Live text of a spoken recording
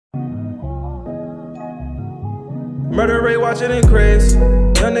Murder rate watching increase.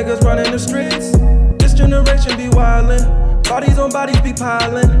 Young niggas running the streets. This generation be wildin'. Bodies on bodies be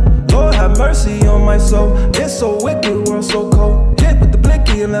piling. Lord have mercy on my soul. It's so wicked, world so cold. Hit with the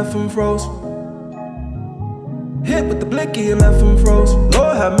blicky and left him froze. Hit with the blicky and left him froze.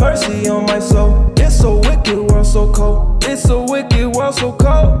 Lord have mercy on my soul. It's so wicked, world so cold. It's so wicked, world so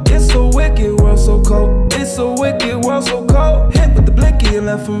cold. It's so wicked, world so cold. It's so wicked, world so cold. Hit with the blicky and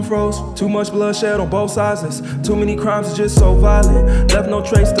left him froze. Too much bloodshed on both sides. Too many crimes, it's just so violent. Left no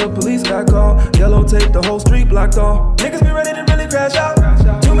trace, the police got called. Yellow tape, the whole street blocked off. Niggas be ready to really crash out.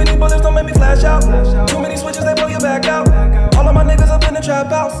 Too many bullets don't make me flash out. Too many switches, they blow your back out. All of my niggas up in the trap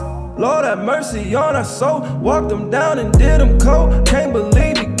house. Lord have mercy on our soul. Walked them down and did them cold. Can't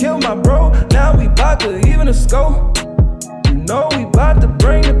believe he killed my bro. Now we bout to even a scope. You know we bout to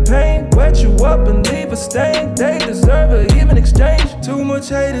bring the pain. Wet you up and leave a stain. They deserve an even exchange. Too much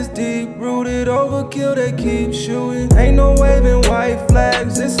hate is deep rooted. Overkill, they keep shooting. Ain't no waving white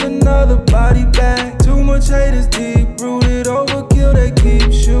flags, it's another body bag. Too much hate is deep rooted. Overkill, they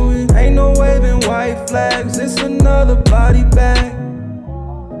keep shooting. Ain't no waving white flags, it's another body bag.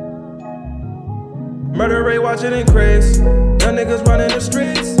 Murder rate watching increase. Young niggas running the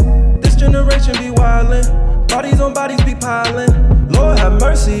streets. This generation be wildin'. Bodies on bodies be piling. Lord have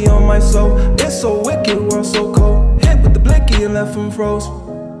mercy on my soul. It's so wicked, world so cold. Hit with the blicky and left him froze.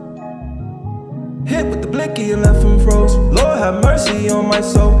 Hit with the blicky and left him froze. Lord have mercy on my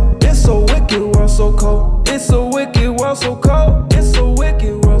soul. It's so wicked, world so cold. It's so wicked, world so cold. It's so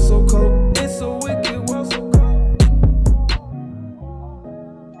wicked, world